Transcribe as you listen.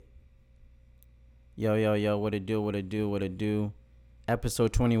Yo, what it do, what it do, what it do.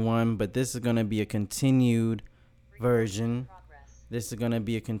 Episode 21, but this is going to be a continued version. This is going to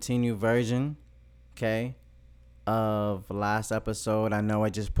be a continued version, okay, of last episode. I know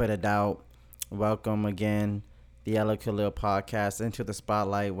I just put it out. Welcome again, the Ella Khalil podcast, into the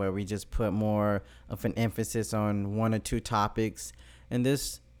spotlight, where we just put more of an emphasis on one or two topics. And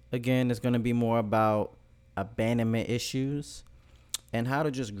this, again, is going to be more about abandonment issues and how to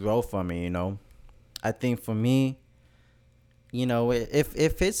just grow from it. I think for me,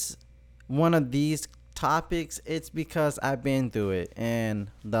 if it's one of these topics, it's because I've been through it. And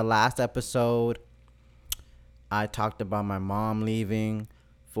the last episode, I talked about my mom leaving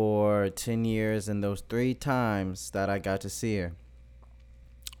for 10 years and those 3 times that I got to see her.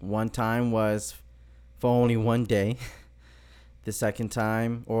 One time was for only one day. The second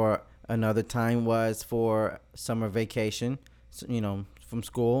time, or another time, was for summer vacation, from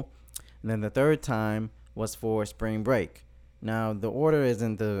school. And then the third time was for spring break. Now, the order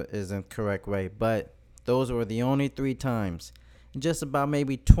isn't correct way, but those were the only 3 times. Just about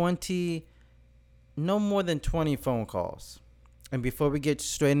maybe 20, no more than 20 phone calls. And before we get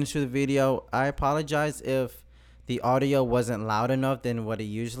straight into the video, I apologize if the audio wasn't loud enough than what it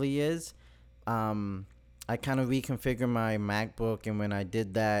usually is. I kind of reconfigured my MacBook, and when I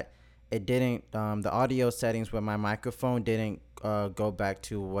did that, it didn't, the audio settings with my microphone didn't go back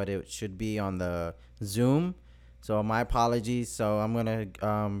to what it should be on the Zoom. So my apologies. So I'm going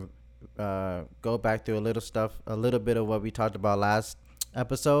to go back through a little bit of what we talked about last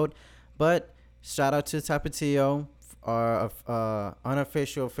episode. But shout out to Tapatio, our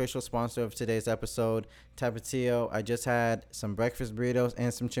unofficial official sponsor of today's episode. Tapatio, I just had some breakfast burritos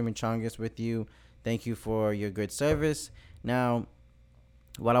and some chimichangas with you. Thank you for your good service. Now,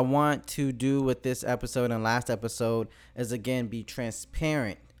 what I want to do with this episode and last episode is, again, be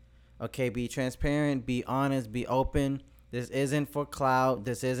transparent. Okay, be transparent, be honest, be open. This isn't for clout.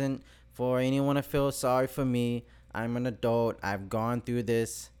 This isn't for anyone to feel sorry for me. I'm an adult. I've gone through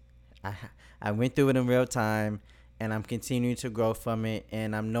this. I went through it in real time, and I'm continuing to grow from it.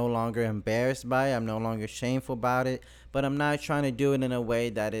 And I'm no longer embarrassed by it. I'm no longer shameful about it. But I'm not trying to do it in a way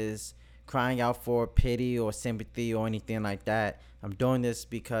that is crying out for pity or sympathy or anything like that. I'm doing this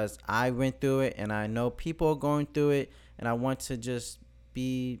because I went through it, and I know people are going through it, and I want to just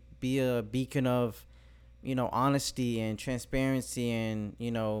be a beacon of, honesty and transparency, and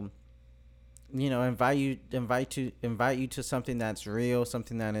invite you to something that's real,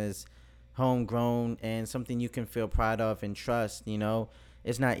 something that is homegrown, and something you can feel proud of and trust.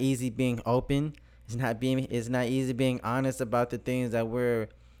 It's not easy being open. It's not easy being honest about the things that we're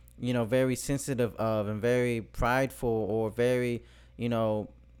very sensitive of and very prideful or very,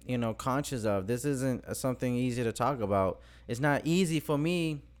 conscious of. This isn't something easy to talk about. It's not easy for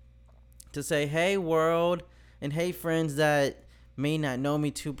me to say, hey, world, and hey, friends that may not know me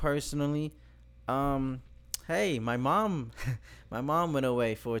too personally. Hey, my mom went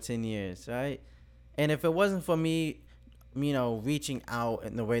away for 10 years, right? And if it wasn't for me, reaching out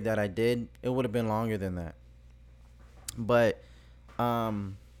in the way that I did, it would have been longer than that. But,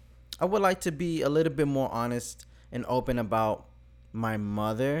 I would like to be a little bit more honest and open about my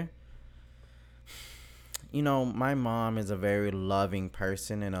mother. My mom is a very loving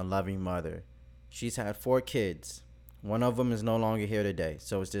person and a loving mother. She's had 4 kids. One of them is no longer here today,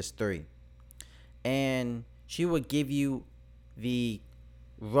 so it's just 3. And she would give you the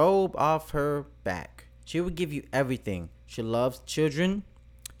robe off her back. She would give you everything. She loves children.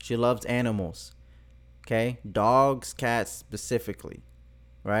 She loves animals. Okay? Dogs, cats specifically.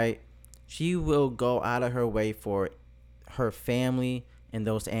 Right? She will go out of her way for her family and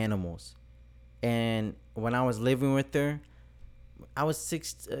those animals. And when I was living with her, I was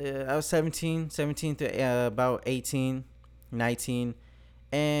 17 to about 18, 19.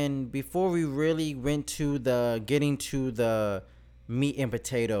 And before we really went to getting to the meat and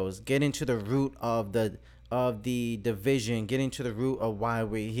potatoes, getting to the root of the division, getting to the root of why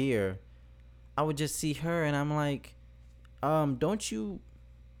we're here, I would just see her and I'm like, don't you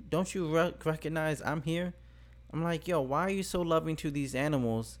recognize I'm here? I'm like, yo, why are you so loving to these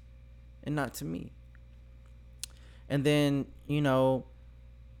animals and not to me? And then,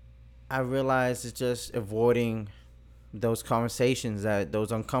 I realized it's just avoiding those conversations,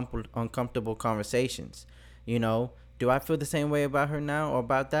 those uncomfortable conversations. Do I feel the same way about her now or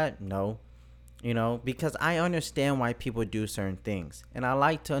about that? No. Because I understand why people do certain things, and I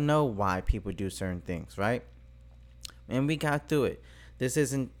like to know why people do certain things, right? And we got through it. This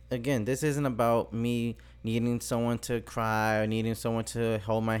isn't about me needing someone to cry or needing someone to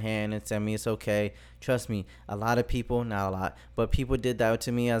hold my hand and tell me it's okay. Trust me, a lot of people, not a lot, but people did that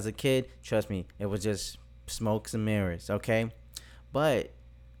to me as a kid. Trust me, it was just smokes and mirrors, okay? But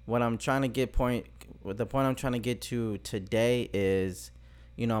what I'm trying to get point the point I'm trying to get to today is,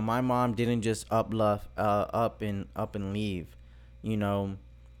 my mom didn't just up and leave. You know,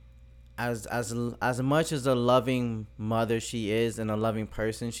 as much as a loving mother she is and a loving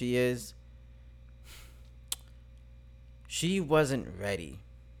person she is, she wasn't ready.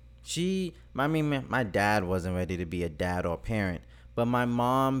 I mean, my dad wasn't ready to be a dad or a parent, but my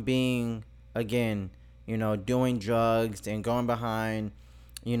mom being, again, doing drugs and going behind,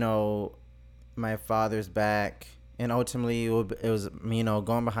 you know, my father's back, and ultimately it was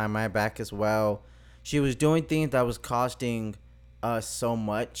going behind my back as well. She was doing things that was costing us so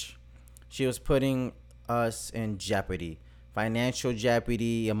much. She was putting us in jeopardy, financial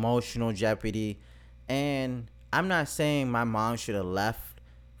jeopardy, emotional jeopardy. And I'm not saying my mom should have left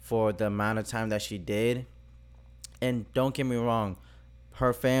for the amount of time that she did. And don't get me wrong,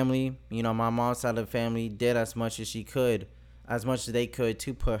 her family, my mom's side of the family did as much as she could, as much as they could,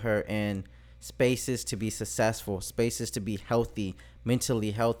 to put her in spaces to be successful, spaces to be healthy,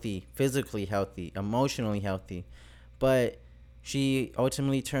 mentally healthy, physically healthy, emotionally healthy. But she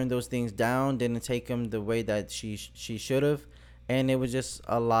ultimately turned those things down, didn't take them the way that she should have, and it was just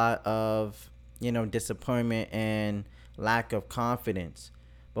a lot of disappointment and lack of confidence.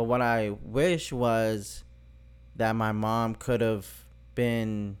 But what I wish was that my mom could have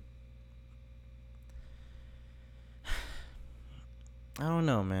been, I don't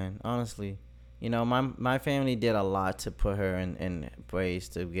know, man, honestly. My family did a lot to put her in ways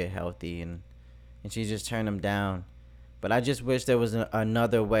to get healthy, and she just turned them down. But I just wish there was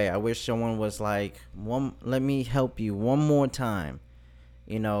another way. I wish someone was like, let me help you one more time.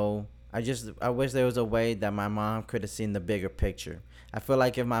 I wish there was a way that my mom could have seen the bigger picture. I feel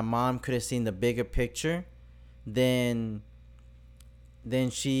like if my mom could have seen the bigger picture, then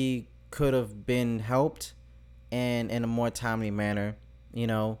she could have been helped, and in a more timely manner, you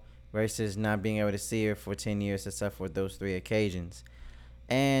know, versus not being able to see her for 10 years except for those three occasions.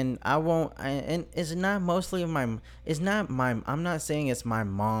 And and it's not mostly I'm not saying it's my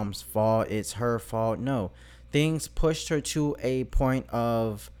mom's fault, it's her fault. No. Things pushed her to a point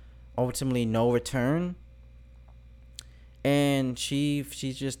of ultimately no return, and she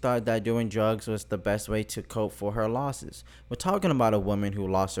just thought that doing drugs was the best way to cope for her losses. We're talking about a woman who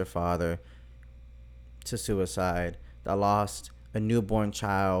lost her father to suicide, that lost a newborn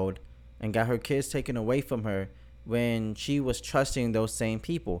child, and got her kids taken away from her when she was trusting those same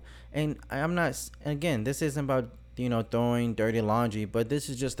people. And I'm not, again, this isn't about throwing dirty laundry, but this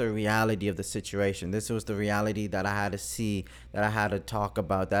is just the reality of the situation. This was the reality that I had to see, that I had to talk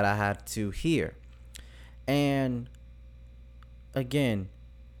about, that I had to hear. And again,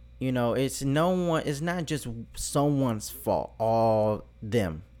 it's not just someone's fault, all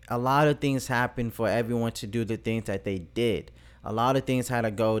them. A lot of things happened for everyone to do the things that they did. A lot of things had to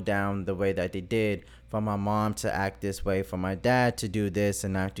go down the way that they did, for my mom to act this way, for my dad to do this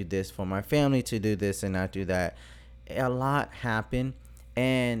and not do this, for my family to do this and not do that. A lot happened,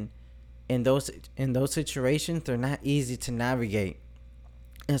 and in those situations, they're not easy to navigate.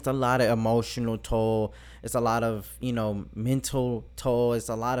 It's a lot of emotional toll, it's a lot of mental toll, it's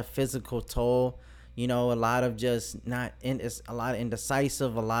a lot of physical toll, a lot of just not in it's a lot of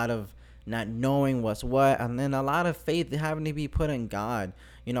indecisive, a lot of not knowing what's what, and then a lot of faith having to be put in God,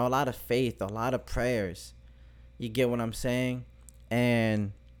 a lot of faith, a lot of prayers. You get what I'm saying?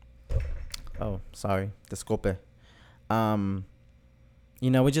 And oh, sorry, disculpe. um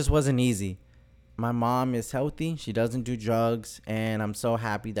it just wasn't easy. My mom is healthy. She doesn't do drugs, and I'm so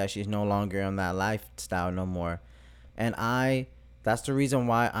happy that she's no longer on that lifestyle no more. And that's the reason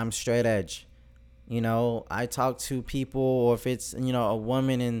why I'm straight edge. I talk to people, or if it's a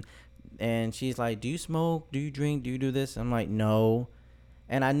woman, and she's like, "Do you smoke? Do you drink? Do you do this?" I'm like, "No."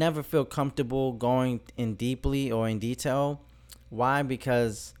 And I never feel comfortable going in deeply or in detail. Why?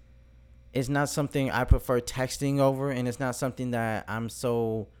 Because it's not something I prefer texting over, and it's not something that I'm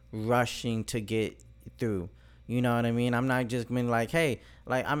so rushing to get through. You know what I mean? I'm not just being like, hey,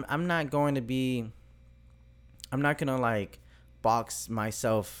 like I'm not going to be, I'm not gonna like box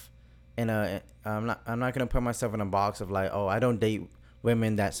myself in a, I'm not gonna put myself in a box of like, oh, I don't date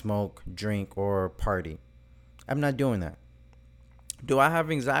women that smoke, drink, or party. I'm not doing that. Do I have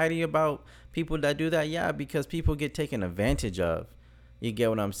anxiety about people that do that? Yeah, because people get taken advantage of. You get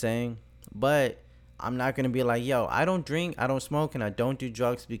what I'm saying? But I'm not going to be like, yo, I don't drink, I don't smoke, and I don't do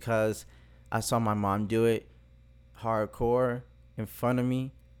drugs because I saw my mom do it hardcore in front of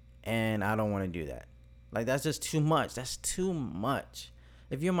me, and I don't want to do that. Like, that's just too much. That's too much.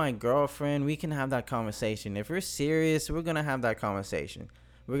 If you're my girlfriend, we can have that conversation. If we're serious, we're going to have that conversation.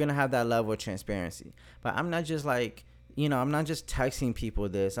 We're going to have that level of transparency. But I'm not just like, I'm not just texting people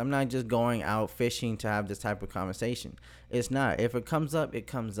this. I'm not just going out fishing to have this type of conversation. It's not. If it comes up, it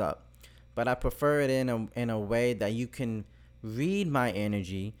comes up. But I prefer it in a way that you can read my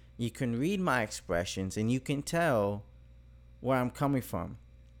energy, you can read my expressions, and you can tell where I'm coming from.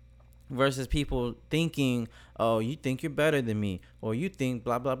 Versus people thinking, oh, you think you're better than me, or you think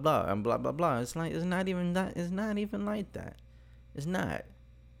blah blah blah and blah blah blah. It's like, it's not even that. It's not even like that. It's not.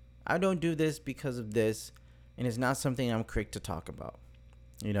 I don't do this because of this, and it's not something I'm quick to talk about.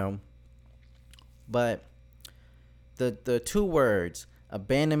 But the two words,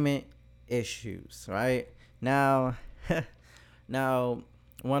 abandonment issues, right? Now now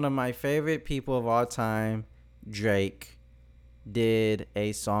one of my favorite people of all time, Drake, did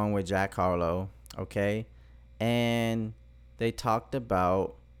a song with Jack Harlow, okay? And they talked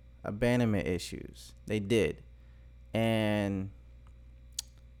about abandonment issues. They did. And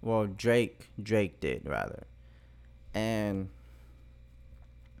well, Drake did rather. And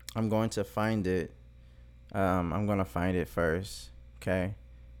I'm going to find it. I'm going to find it first, okay?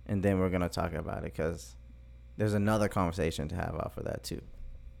 And then we're going to talk about it, cuz there's another conversation to have off of that too.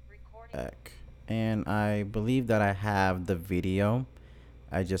 Back. And I believe that I have the video.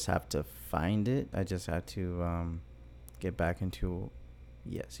 I just have to find it. I just have to get back into.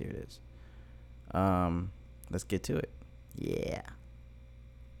 Yes, here it is. Let's get to it. Yeah.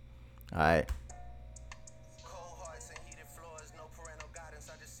 All right.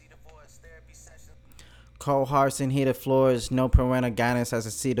 Cold hearts and heated floors, no parental guidance. I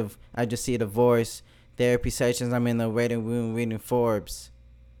just see the voice. Therapy sessions. I'm in the waiting room reading Forbes.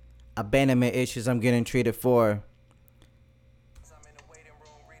 Abandonment issues I'm getting treated for.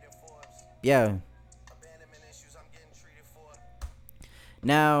 Yeah.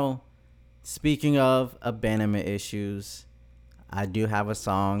 Now, speaking of abandonment issues, I do have a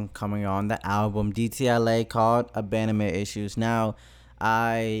song coming on the album DTLA called Abandonment Issues. Now,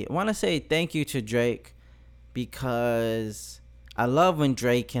 I want to say thank you to Drake, because I love when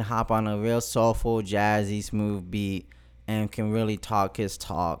Drake can hop on a real soulful, jazzy, smooth beat and can really talk his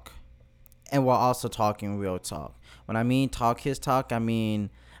talk. And we're also talking real talk. When I mean talk his talk, I mean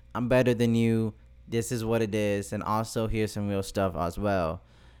I'm better than you. This is what it is. And also here's some real stuff as well.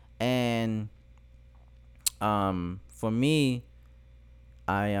 And for me,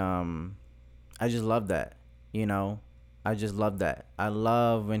 I just love that. I just love that. I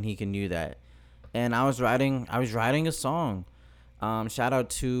love when he can do that. And I was writing a song. Shout out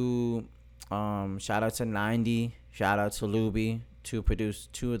to 90. Shout out to Luby, two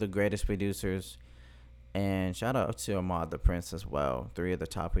of the greatest producers, and shout out to Ahmad the Prince as well. 3 of the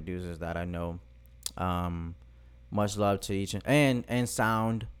top producers that I know. Much love to each and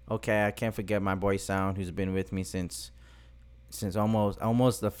Sound. Okay, I can't forget my boy Sound, who's been with me since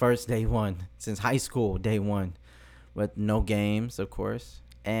almost the first day one, since high school day one, with no games, of course.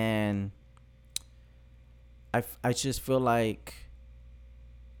 And I just feel like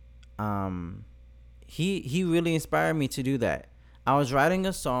he really inspired me to do that. I was writing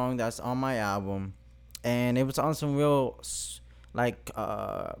a song that's on my album, and it was on some real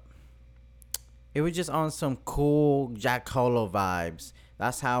it was just on some cool Jack Harlow vibes.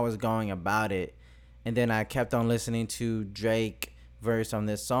 That's how I was going about it. And then I kept on listening to Drake verse on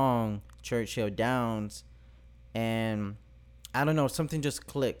this song, Churchill Downs, and I don't know, something just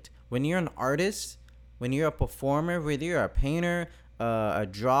clicked. When you're an artist, when you're a performer, whether you're a painter, a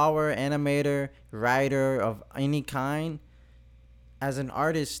drawer, animator, writer of any kind, as an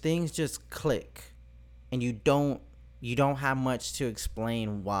artist, things just click, and you don't have much to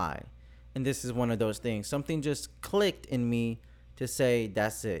explain why. And this is one of those things. Something just clicked in me to say,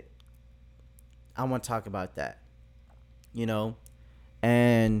 that's it. I want to talk about that.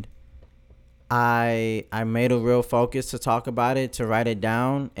 And I made a real focus to talk about it, to write it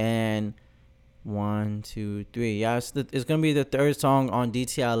down. And 1, 2, 3. Yeah, it's gonna be the 3rd song on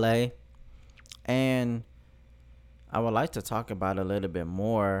DTLA, and I would like to talk about it a little bit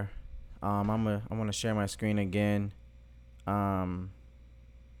more. I want to share my screen again. I'm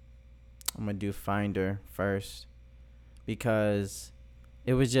gonna do Finder first, because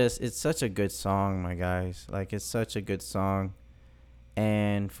it's such a good song, my guys. Like, it's such a good song,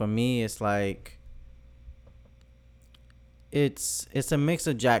 and for me, it's like it's a mix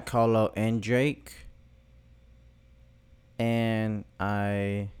of Jack Harlow and Drake, and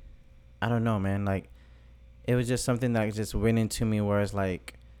I don't know, man. Like, it was just something that just went into me, where it's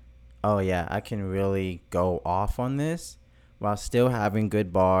like, oh yeah, I can really go off on this, while still having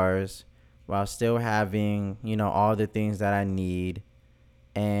good bars, while still having, all the things that I need.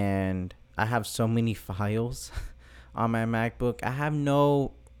 And I have so many files on my MacBook. I have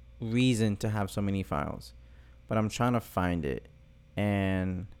no reason to have so many files, but I'm trying to find it.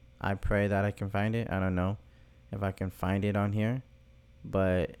 And I pray that I can find it. I don't know if I can find it on here,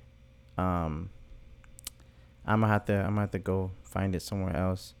 but um I'm gonna have to go find it somewhere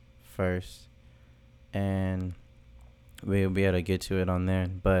else first, and we'll be able to get to it on there.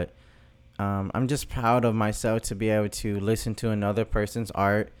 But I'm just proud of myself to be able to listen to another person's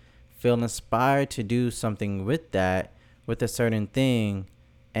art, feel inspired to do something with that, with a certain thing,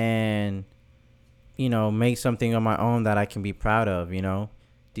 and make something of my own that I can be proud of.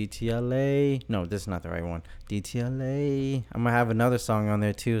 DTLA. No, this is not the right one. DTLA. I'm gonna have another song on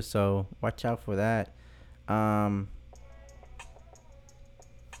there too, so watch out for that. Um,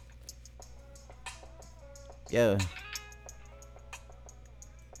 yeah.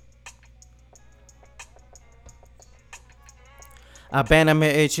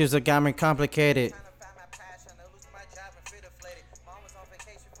 Abandonment issues that got me complicated.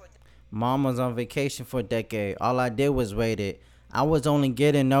 Mom was on vacation for a decade. All I did was wait it. I was only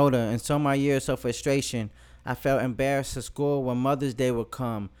getting older, and so my years of frustration. I felt embarrassed at school when Mother's Day would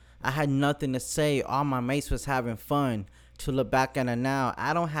come. I had nothing to say. All my mates was having fun. To look back at it now,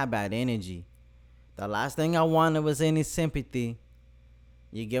 I don't have bad energy. The last thing I wanted was any sympathy.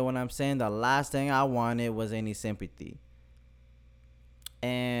 You get what I'm saying? The last thing I wanted was any sympathy.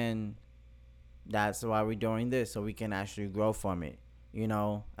 And that's why we're doing this, so we can actually grow from it.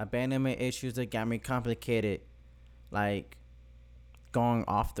 Abandonment issues that got me complicated, like going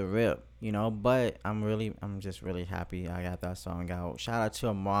off the rip, but I'm just really happy I got that song out. Shout out to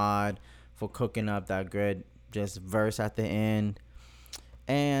Ahmad for cooking up that good just verse at the end.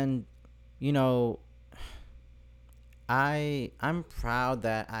 And, you know, I'm proud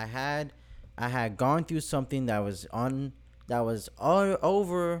that I had gone through something that was all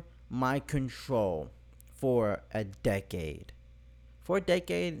over my control for a decade. For a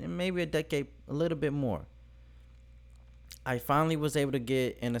decade, and maybe a decade, a little bit more. I finally was able to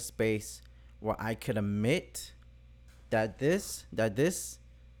get in a space where I could admit that this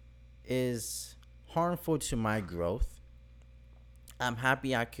is harmful to my growth. I'm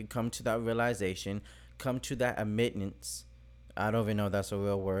happy I could come to that realization, come to that admittance. I don't even know if that's a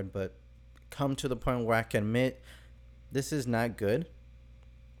real word, but come to the point where I can admit this is not good.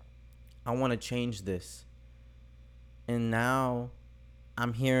 I want to change this. And now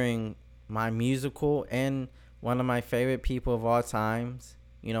I'm hearing my musical and one of my favorite people of all times,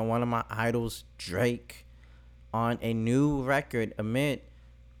 one of my idols, Drake, on a new record admit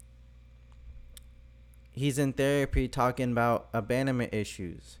he's in therapy talking about abandonment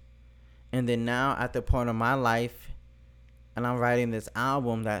issues. And then now at the point of my life, and I'm writing this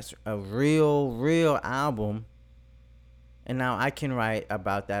album that's a real album, and now I can write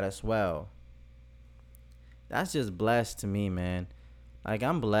about that as well. That's just blessed to me, man. Like,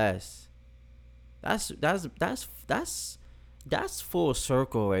 I'm blessed. That's full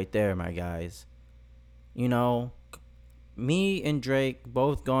circle right there, my guys. You know, me and Drake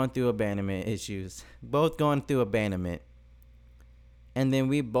both going through abandonment issues, both going through abandonment, and then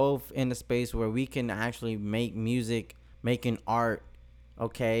we both in a space where we can actually make music, making art,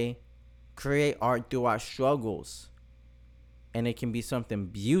 okay, create art through our struggles, and it can be something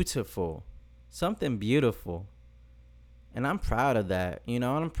beautiful. And I'm proud of that, and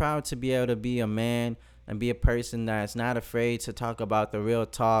I'm proud to be able to be a man and be a person that's not afraid to talk about the real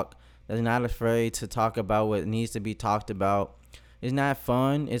talk, that's not afraid to talk about what needs to be talked about. It's not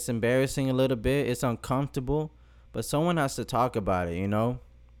fun. It's embarrassing a little bit. It's uncomfortable, but someone has to talk about it.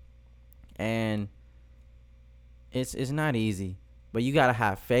 And it's not easy, but you got to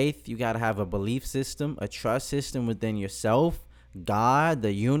have faith. You got to have a belief system, a trust system within yourself, God,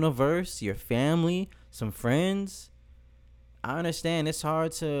 the universe, your family, some friends. I understand it's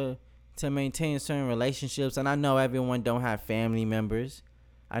hard to maintain certain relationships, and I know everyone don't have family members.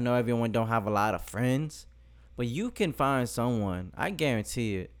 I know everyone don't have a lot of friends, but you can find someone. I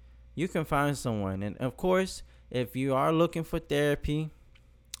guarantee it. You can find someone. And of course, if you are looking for therapy,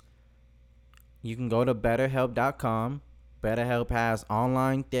 you can go to betterhelp.com. BetterHelp has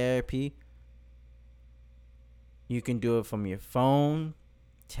online therapy. You can do it from your phone,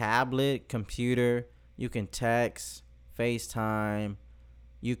 tablet, computer. You can text, FaceTime.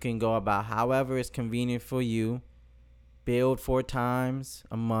 You can go about however is convenient for you. Build 4 times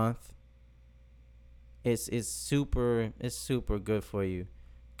a month. It's super good for you.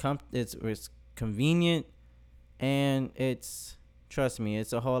 It's convenient, and trust me,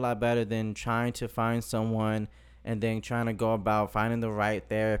 it's a whole lot better than trying to find someone and then trying to go about finding the right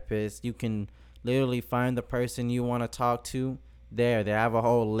therapist. You can literally find the person you want to talk to there. They have a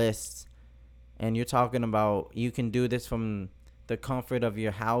whole list. And you're talking about you can do this from the comfort of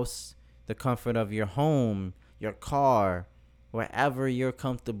your house, the comfort of your home, your car, wherever you're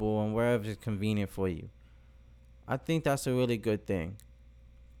comfortable and wherever it's convenient for you. I think that's a really good thing.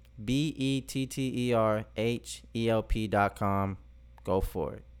 BETTERHELP.com. Go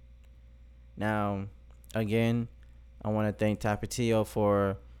for it. Now, again, I want to thank Tapatio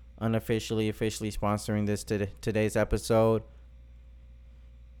for officially sponsoring this today's episode.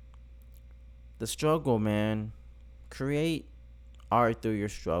 The struggle, man. Create art through your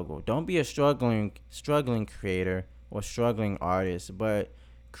struggle. Don't be a struggling creator or struggling artist, but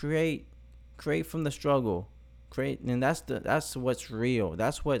create from the struggle. And that's what's real.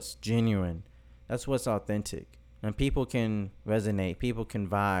 That's what's genuine. That's what's authentic. And people can resonate, people can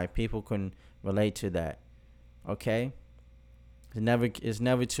vibe, people can relate to that. Okay? It's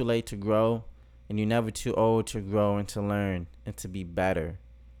never too late to grow, and you're never too old to grow and to learn and to be better.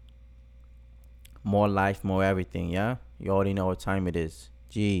 More life, more everything, yeah? You already know what time it is.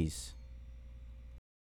 Jeez.